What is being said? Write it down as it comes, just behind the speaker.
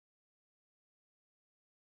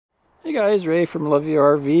Hey guys, Ray from Love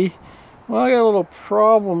Your RV. Well, I got a little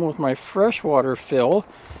problem with my freshwater fill.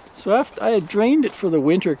 So after I had drained it for the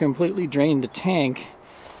winter, completely drained the tank,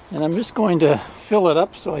 and I'm just going to fill it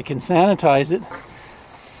up so I can sanitize it.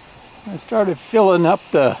 I started filling up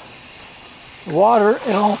the water,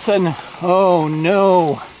 and all of a sudden, oh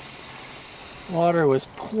no, water was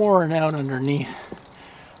pouring out underneath.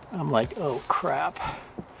 I'm like, oh crap.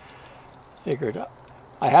 Figured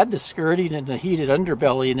I had the skirting and the heated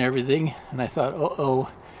underbelly and everything, and I thought, uh-oh,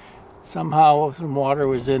 somehow some water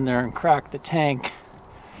was in there and cracked the tank.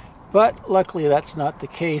 But luckily that's not the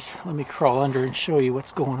case. Let me crawl under and show you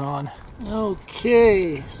what's going on.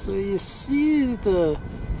 Okay, so you see the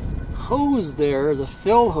hose there, the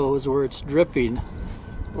fill hose where it's dripping.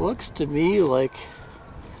 It looks to me like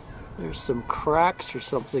there's some cracks or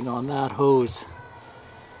something on that hose,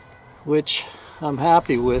 which I'm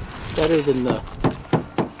happy with, better than the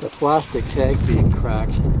plastic tank being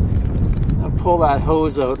cracked. I'll pull that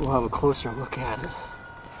hose out and we'll have a closer look at it.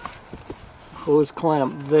 Hose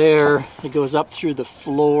clamp there, it goes up through the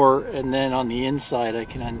floor, and then on the inside I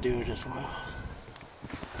can undo it as well.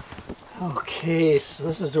 Okay, so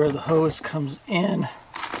this is where the hose comes in,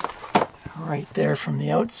 right there from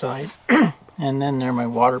the outside, and then there are my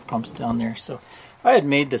water pumps down there. So I had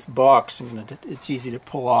made this box, and it's easy to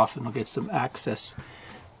pull off and we'll get some access.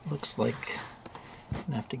 Looks like I'm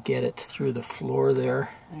gonna have to get it through the floor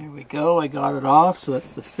there. There we go, I got it off, so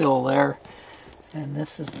that's the fill there. And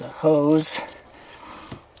this is the hose.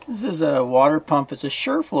 This is a water pump. It's a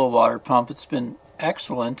SureFlow water pump. It's been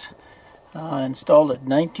excellent. Installed it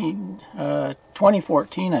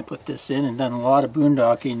 2014 I put this in, and done a lot of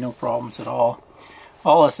boondocking, no problems at all.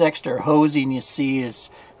 All this extra hosing you see is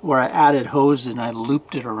where I added hose and I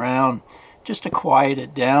looped it around just to quiet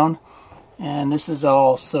it down. And this is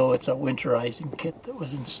also, it's a winterizing kit that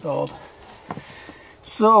was installed.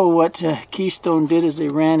 So what Keystone did is they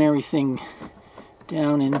ran everything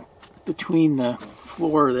down in between the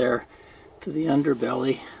floor there to the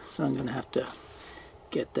underbelly. So I'm going to have to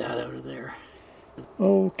get that out of there.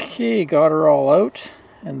 Okay, got her all out.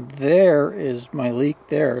 And there is my leak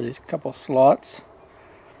there. There's a couple slots.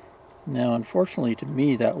 Now, unfortunately to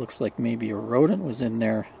me, that looks like maybe a rodent was in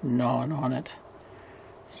there gnawing on it.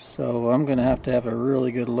 So I'm going to have a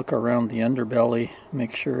really good look around the underbelly,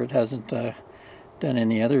 make sure it hasn't done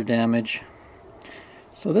any other damage.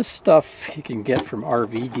 So this stuff you can get from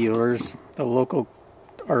RV dealers. The local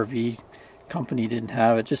RV company didn't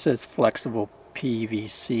have it. It just says flexible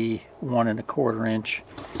PVC 1 1/4 inch.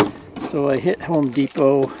 So I hit Home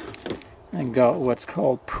Depot and got what's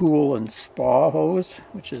called pool and spa hose,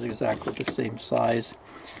 which is exactly the same size.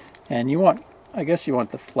 And I guess you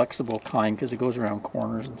want the flexible kind because it goes around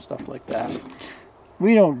corners and stuff like that.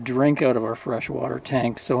 We don't drink out of our freshwater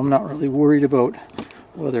tank, so I'm not really worried about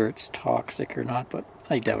whether it's toxic or not, but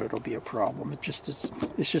I doubt it'll be a problem. It's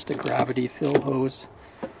just a gravity fill hose.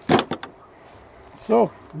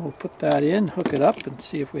 So we'll put that in, hook it up, and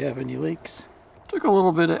see if we have any leaks. Took a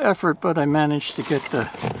little bit of effort, but I managed to get the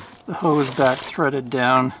hose back threaded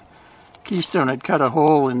down. Keystone had cut a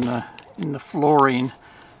hole in the flooring,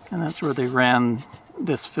 and that's where they ran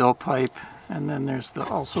this fill pipe. And then there's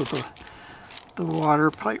also the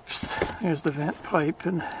water pipes. There's the vent pipe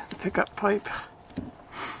and the pickup pipe.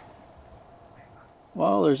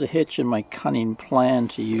 Well, there's a hitch in my cunning plan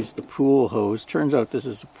to use the pool hose. Turns out this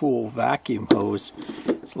is a pool vacuum hose.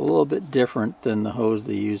 It's a little bit different than the hose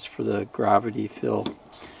they use for the gravity fill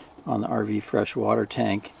on the RV freshwater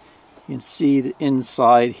tank. You can see the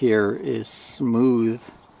inside here is smooth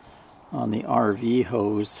on the RV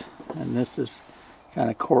hose, and this is kind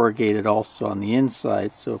of corrugated also on the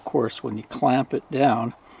inside. So of course when you clamp it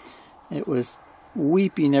down, it was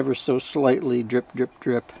weeping ever so slightly, drip drip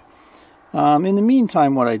drip. In the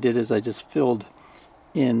meantime, what I did is I just filled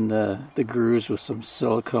in the grooves with some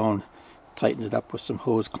silicone, tightened it up with some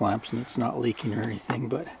hose clamps, and it's not leaking or anything.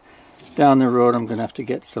 But down the road I'm going to have to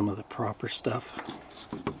get some of the proper stuff.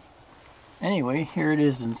 Anyway, here it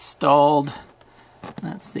is installed.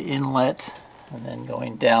 That's the inlet, and then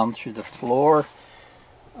going down through the floor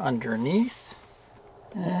underneath.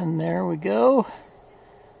 And there we go.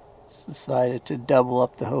 Just decided to double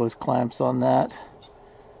up the hose clamps on that.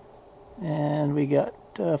 And we got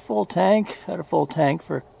a full tank. Had a full tank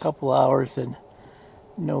for a couple hours and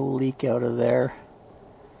no leak out of there.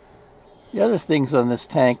 The other things on this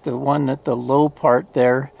tank, the one at the low part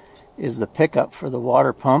there is the pickup for the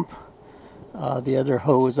water pump. The other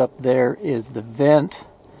hose up there is the vent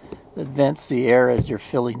that vents the air as you're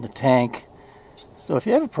filling the tank. So if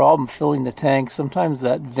you have a problem filling the tank, sometimes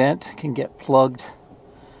that vent can get plugged,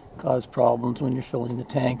 cause problems when you're filling the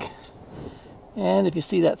tank. And if you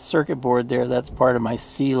see that circuit board there, that's part of my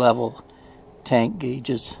sea level tank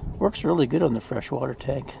gauges. Works really good on the freshwater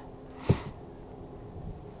tank.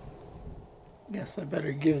 Guess I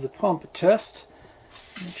better give the pump a test.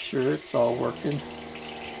 Make sure it's all working.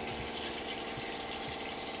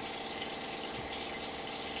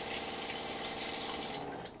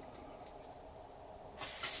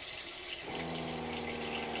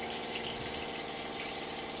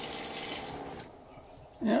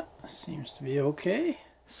 Yeah, seems to be okay.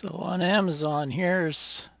 So on Amazon,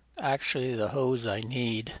 here's actually the hose I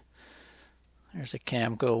need. There's a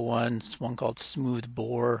Camco one. It's one called Smooth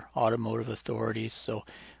Bore, Automotive Authorities. So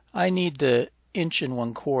I need the 1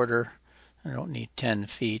 1/4 inch. I don't need 10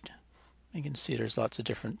 feet. You can see there's lots of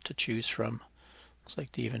different to choose from. Looks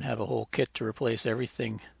like they even have a whole kit to replace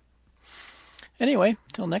everything. Anyway,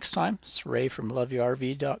 till next time, it's Ray from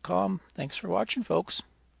loveyourrv.com. Thanks for watching, folks.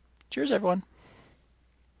 Cheers, everyone.